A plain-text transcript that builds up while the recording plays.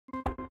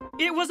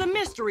It was a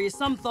mystery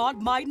some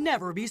thought might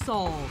never be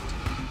solved.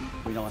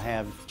 We don't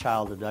have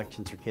child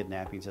abductions or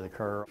kidnappings that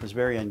occur. It was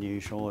very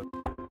unusual.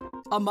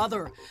 A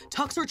mother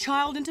tucks her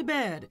child into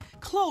bed,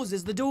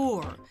 closes the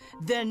door,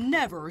 then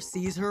never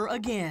sees her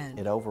again.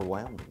 It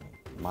overwhelmed me.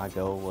 My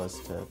goal was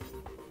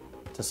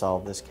to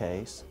solve this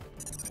case.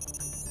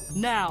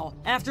 Now,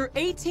 after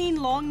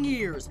 18 long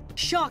years,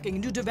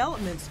 shocking new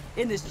developments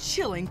in this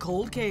chilling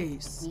cold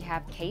case. We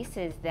have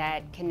cases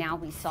that can now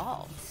be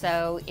solved,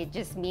 so it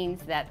just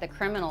means that the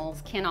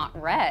criminals cannot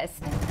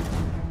rest.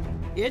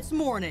 It's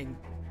morning,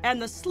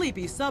 and the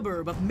sleepy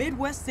suburb of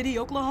Midwest City,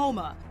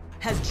 Oklahoma,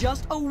 has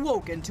just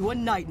awoken to a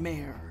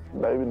nightmare.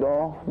 Baby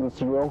doll, this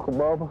is your Uncle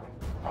Bubba.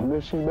 I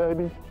miss you,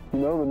 baby. You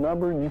know the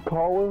number, you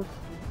call us.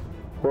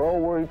 We're all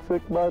worried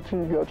sick about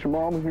you. You got your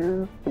mama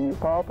here, and your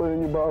papa,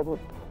 and your Bubba.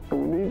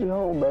 And we need you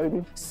home,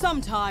 baby.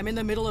 Sometime in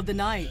the middle of the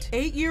night,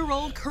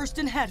 8-year-old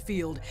Kirsten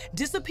Hatfield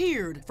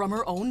disappeared from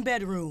her own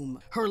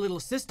bedroom. Her little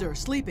sister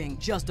sleeping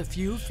just a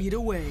few feet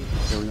away.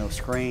 There were no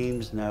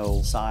screams,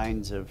 no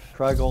signs of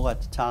struggle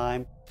at the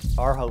time.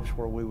 Our hopes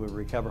were we would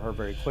recover her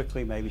very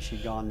quickly. Maybe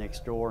she'd gone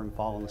next door and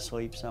fallen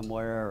asleep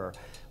somewhere, or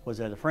was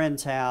at a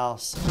friend's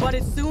house. But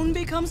it soon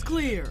becomes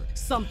clear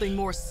something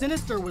more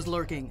sinister was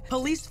lurking.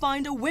 Police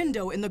find a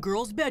window in the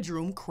girl's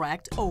bedroom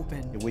cracked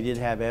open. We did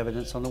have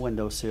evidence on the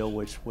windowsill,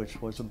 which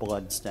was a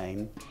blood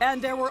stain.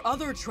 And there were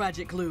other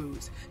tragic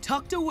clues.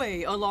 Tucked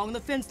away along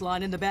the fence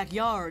line in the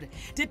backyard,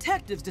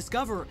 detectives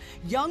discover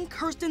young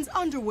Kirsten's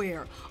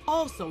underwear,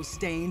 also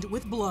stained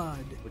with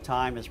blood.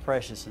 Time is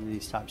precious in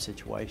these type of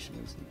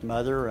situations. The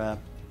mother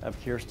of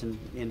Kirsten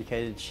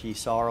indicated she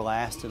saw her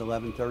last at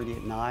 11:30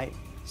 at night.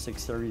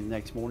 6:30 the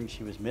next morning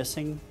she was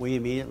missing. We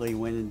immediately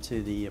went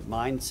into the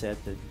mindset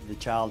that the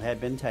child had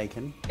been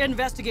taken.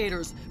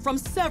 Investigators from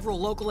several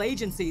local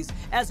agencies,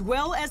 as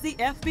well as the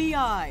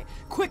FBI,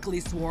 quickly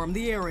swarmed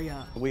the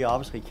area. We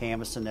obviously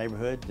canvassed the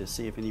neighborhood to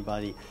see if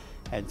anybody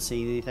had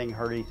seen anything,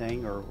 heard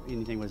anything, or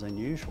anything was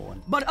unusual.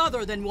 But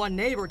other than one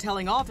neighbor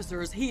telling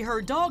officers he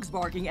heard dogs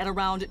barking at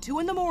around 2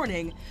 in the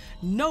morning,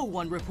 no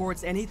one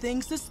reports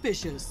anything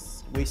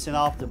suspicious. We sent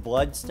off the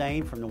blood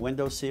stain from the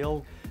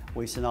windowsill.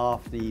 We sent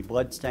off the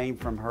blood stain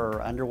from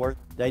her underwear.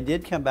 They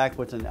did come back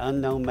with an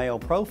unknown male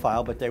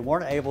profile, but they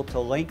weren't able to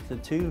link the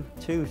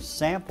two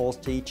samples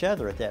to each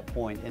other at that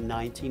point in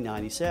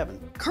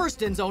 1997.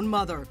 Kirsten's own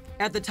mother,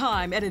 at the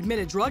time an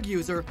admitted drug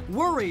user,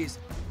 worries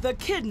the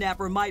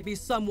kidnapper might be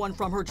someone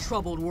from her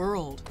troubled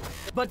world.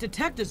 But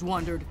detectives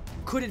wondered,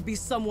 could it be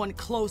someone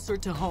closer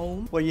to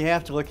home? Well, you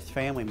have to look at the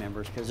family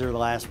members because they're the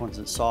last ones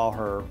that saw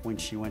her when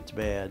she went to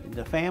bed.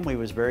 The family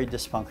was very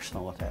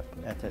dysfunctional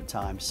at that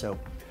time, so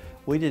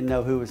we didn't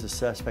know who was a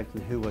suspect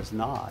and who was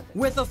not.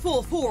 With the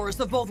full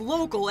force of both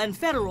local and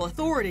federal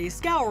authorities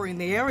scouring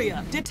the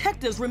area,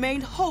 detectives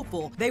remained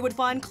hopeful they would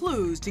find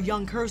clues to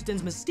young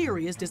Kirsten's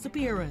mysterious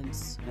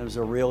disappearance. It was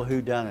a real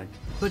whodunit.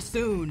 But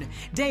soon,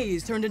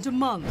 days turned into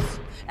months,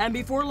 and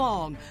before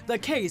long, the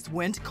case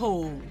went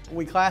cold.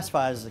 We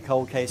classified it as a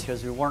cold case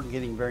because we weren't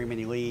getting very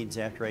many leads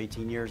after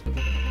 18 years.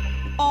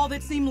 All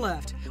that seemed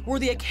left were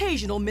the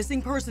occasional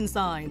missing person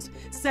signs,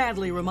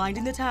 sadly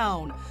reminding the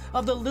town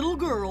of the little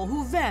girl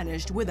who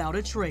vanished without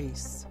a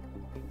trace.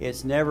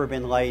 It's never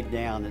been laid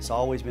down. It's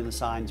always been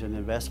assigned to an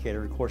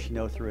investigator. Of course, you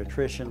know, through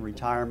attrition,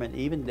 retirement,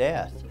 even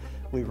death,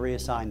 we've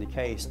reassigned the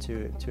case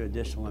to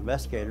additional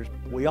investigators.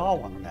 We all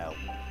want to know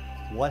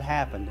what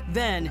happened.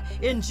 Then,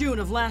 in June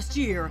of last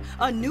year,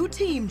 a new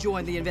team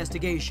joined the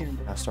investigation.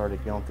 I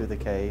started going through the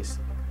case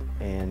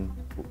and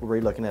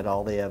re-looking at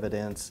all the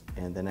evidence,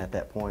 and then at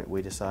that point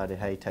we decided,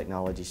 hey,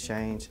 technology's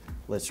changed,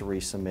 let's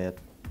resubmit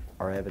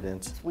our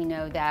evidence. We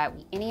know that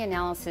any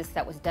analysis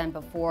that was done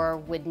before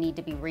would need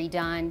to be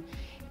redone,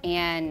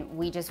 and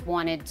we just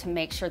wanted to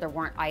make sure there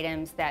weren't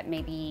items that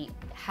maybe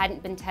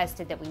hadn't been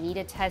tested that we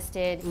needed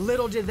tested.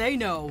 Little did they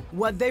know,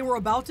 what they were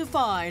about to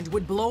find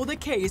would blow the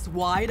case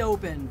wide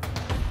open.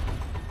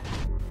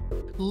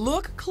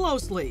 Look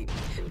closely.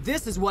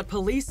 This is what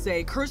police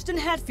say Kirsten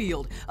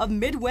Hatfield of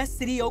Midwest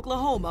City,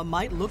 Oklahoma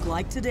might look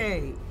like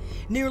today.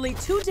 Nearly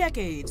 2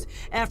 decades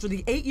after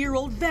the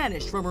 8-year-old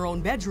vanished from her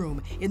own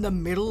bedroom in the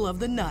middle of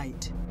the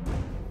night.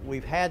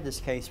 We've had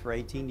this case for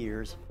 18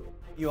 years.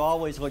 You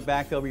always look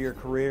back over your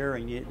career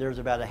and there's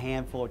about a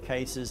handful of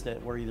cases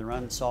that were either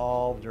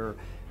unsolved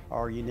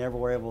or you never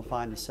were able to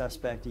find the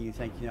suspect, and you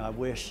think, you know, I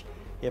wish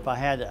if I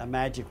had a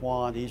magic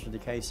wand, these were the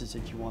cases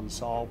that you want to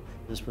solve.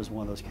 This was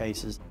one of those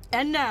cases.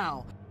 And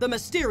now, the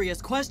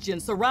mysterious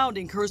questions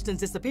surrounding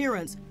Kirsten's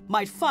disappearance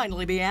might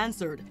finally be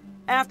answered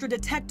after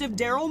Detective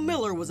Daryl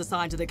Miller was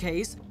assigned to the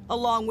case,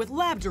 along with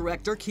Lab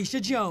Director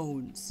Keisha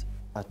Jones.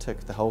 I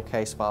took the whole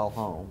case file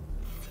home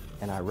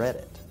and I read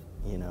it,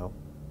 you know,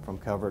 from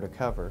cover to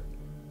cover,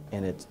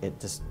 and it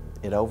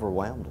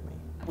overwhelmed me.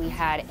 We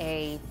had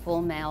a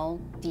full male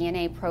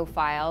DNA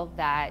profile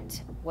that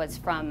was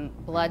from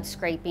blood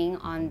scraping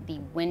on the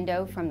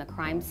window from the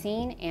crime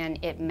scene, and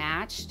it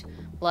matched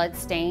blood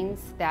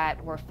stains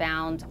that were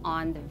found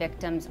on the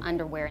victim's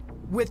underwear.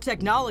 With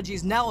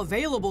technologies now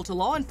available to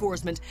law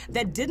enforcement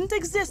that didn't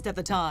exist at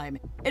the time,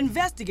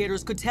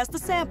 investigators could test the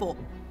sample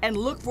and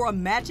look for a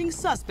matching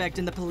suspect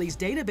in the police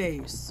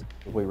database.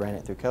 We ran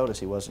it through CODIS.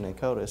 He wasn't in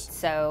CODIS.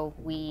 So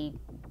we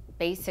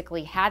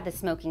basically had the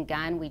smoking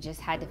gun. We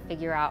just had to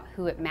figure out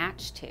who it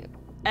matched to.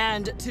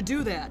 And to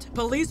do that,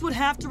 police would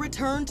have to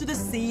return to the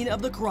scene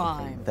of the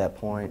crime. At that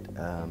point,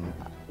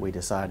 we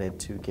decided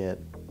to get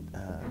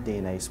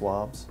DNA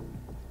swabs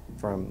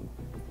from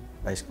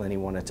basically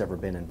anyone that's ever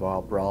been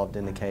involved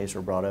in the case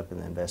or brought up in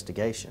the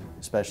investigation,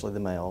 especially the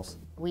males.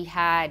 We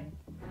had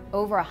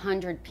over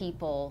 100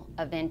 people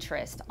of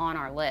interest on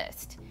our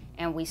list,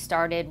 and we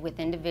started with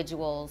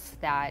individuals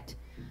that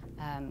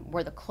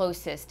were the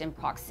closest in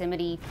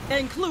proximity.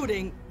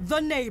 Including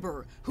the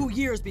neighbor, who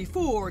years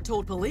before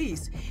told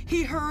police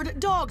he heard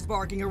dogs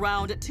barking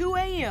around at 2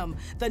 a.m.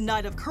 the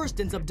night of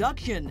Kirsten's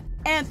abduction,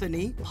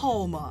 Anthony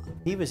Palma.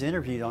 He was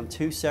interviewed on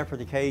 2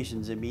 separate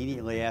occasions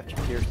immediately after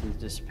Kirsten's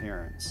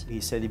disappearance. He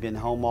said he'd been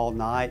home all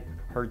night,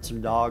 heard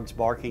some dogs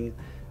barking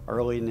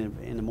early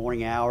in the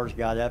morning hours,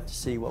 got up to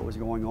see what was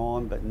going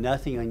on, but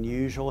nothing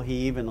unusual. He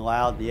even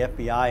allowed the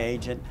FBI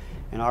agent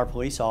and our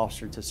police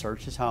officer to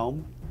search his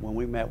home when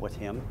we met with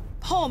him.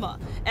 Palma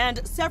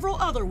and several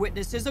other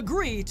witnesses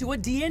agreed to a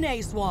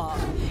DNA swab,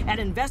 and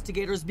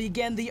investigators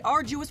began the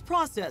arduous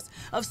process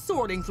of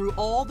sorting through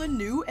all the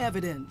new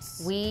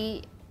evidence.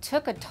 We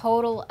took a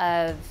total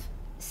of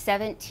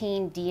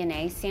 17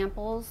 DNA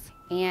samples,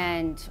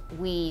 and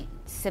we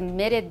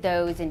submitted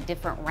those in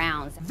different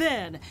rounds.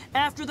 Then,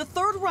 after the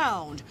 3rd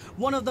round,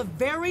 one of the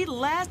very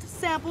last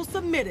samples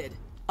submitted,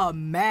 a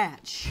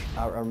match.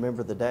 I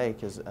remember the day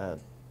because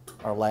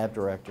our lab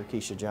director,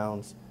 Keisha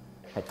Jones,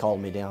 had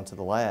called me down to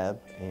the lab,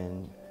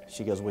 and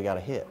she goes, "We got a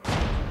hit."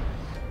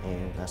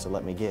 And I said,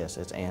 "Let me guess,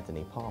 it's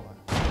Anthony Palma."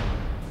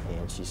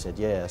 And she said,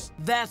 "Yes."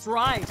 That's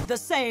right, the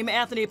same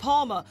Anthony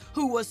Palma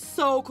who was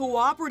so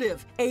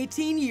cooperative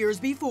 18 years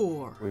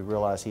before. We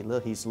realized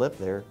he's lived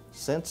there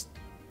since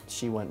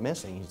she went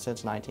missing,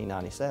 since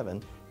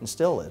 1997, and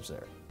still lives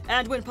there.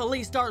 And when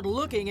police start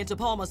looking into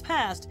Palma's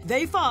past,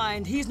 they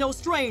find he's no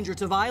stranger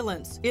to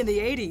violence. In the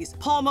 80s,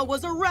 Palma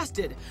was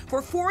arrested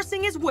for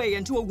forcing his way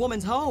into a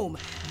woman's home,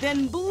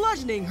 then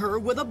bludgeoning her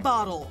with a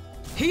bottle.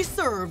 He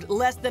served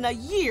less than a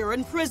year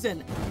in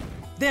prison,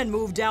 then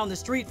moved down the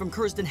street from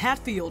Kirsten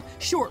Hatfield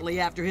shortly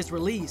after his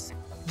release,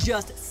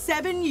 just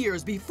 7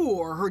 years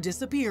before her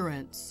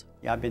disappearance.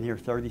 Yeah, I've been here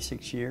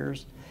 36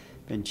 years,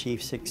 been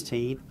chief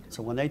 16.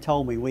 So when they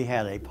told me we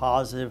had a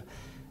positive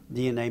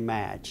DNA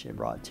match, it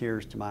brought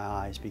tears to my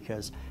eyes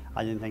because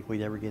I didn't think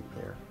we'd ever get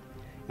there.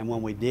 And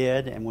when we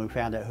did, and we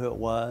found out who it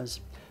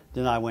was,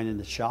 then I went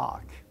into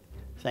shock,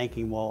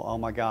 thinking, well, oh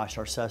my gosh,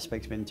 our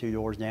suspect's been 2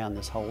 doors down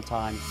this whole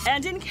time.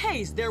 And in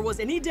case there was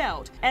any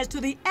doubt as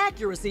to the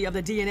accuracy of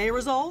the DNA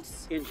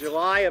results, in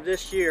July of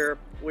this year,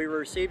 we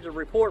received a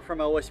report from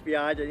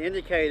OSBI that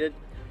indicated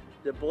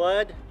the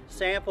blood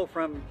sample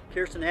from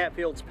Kirsten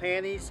Hatfield's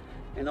panties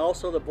and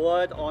also the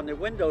blood on the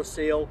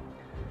windowsill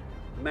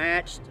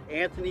matched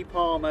Anthony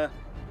Palma,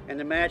 and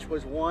the match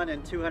was 1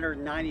 in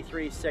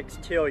 293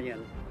 sextillion.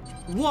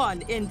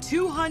 1 in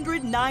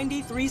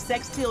 293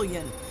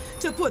 sextillion.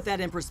 To put that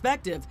in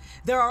perspective,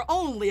 there are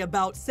only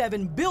about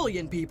 7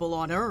 billion people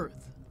on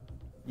Earth.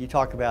 You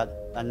talk about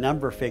a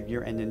number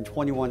figure and then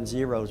 21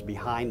 zeros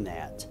behind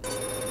that.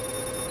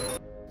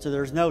 So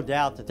there's no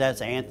doubt that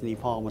that's Anthony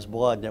Palma's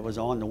blood that was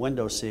on the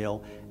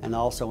windowsill and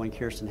also in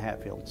Kirsten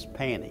Hatfield's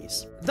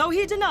panties. Though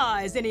he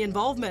denies any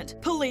involvement,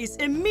 police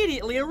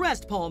immediately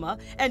arrest Palma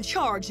and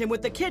charge him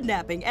with the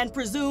kidnapping and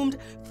presumed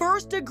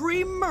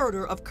first-degree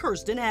murder of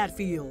Kirsten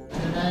Hatfield.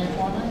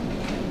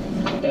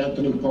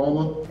 Anthony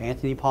Palma.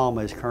 Anthony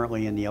Palma is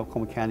currently in the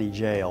Oklahoma County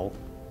Jail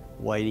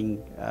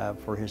waiting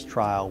for his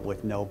trial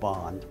with no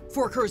bond.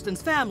 For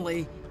Kirsten's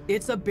family,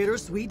 it's a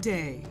bittersweet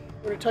day.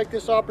 We're going to take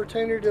this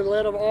opportunity to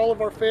let all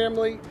of our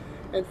family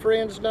and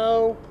friends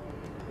know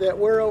that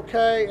we're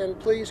okay, and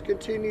please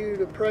continue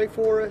to pray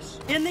for us.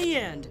 In the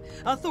end,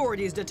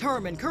 authorities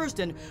determined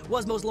Kirsten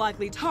was most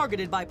likely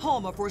targeted by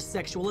Palma for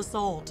sexual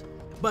assault.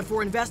 But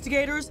for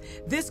investigators,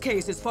 this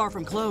case is far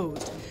from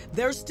closed.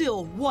 There's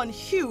still one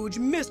huge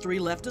mystery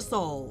left to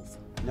solve.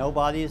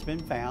 Nobody has been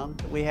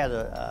found. We had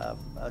a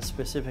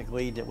specific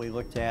lead that we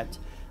looked at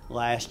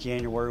last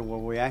January where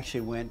we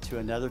actually went to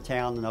another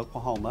town in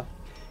Oklahoma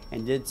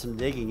and did some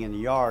digging in the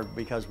yard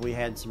because we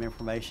had some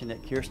information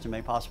that Kirsten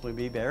may possibly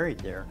be buried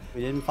there.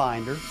 We didn't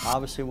find her.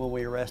 Obviously, when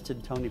we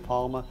arrested Tony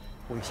Palma,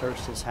 we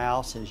searched his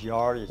house, his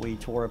yard. We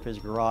tore up his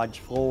garage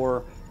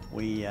floor.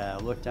 We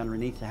looked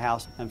underneath the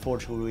house.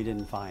 Unfortunately, we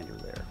didn't find her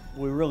there.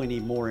 We really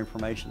need more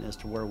information as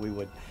to where we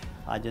would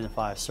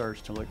identify a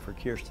search to look for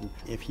Kirsten.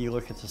 If you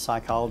look at the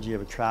psychology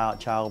of a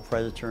child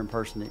predator and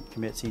person that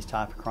commits these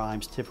type of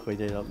crimes, typically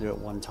they don't do it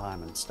one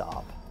time and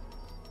stop.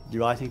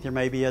 Do I think there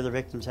may be other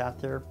victims out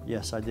there?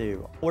 Yes, I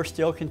do. We're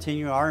still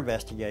continuing our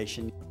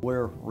investigation.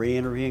 We're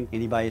re-interviewing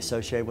anybody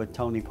associated with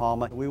Tony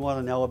Palma. We want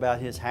to know about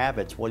his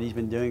habits, what he's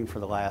been doing for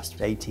the last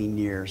 18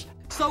 years.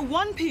 So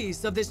one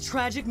piece of this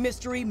tragic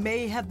mystery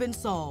may have been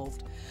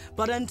solved,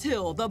 but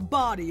until the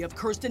body of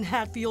Kirsten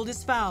Hatfield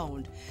is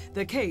found,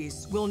 the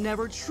case will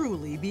never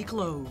truly be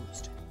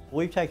closed.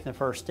 We've taken the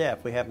first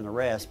step. We have an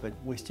arrest, but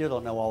we still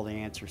don't know all the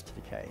answers to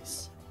the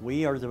case.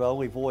 We are the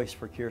only voice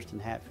for Kirsten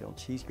Hatfield.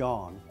 She's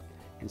gone,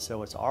 and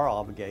so it's our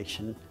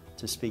obligation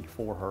to speak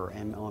for her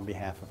and on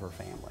behalf of her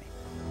family.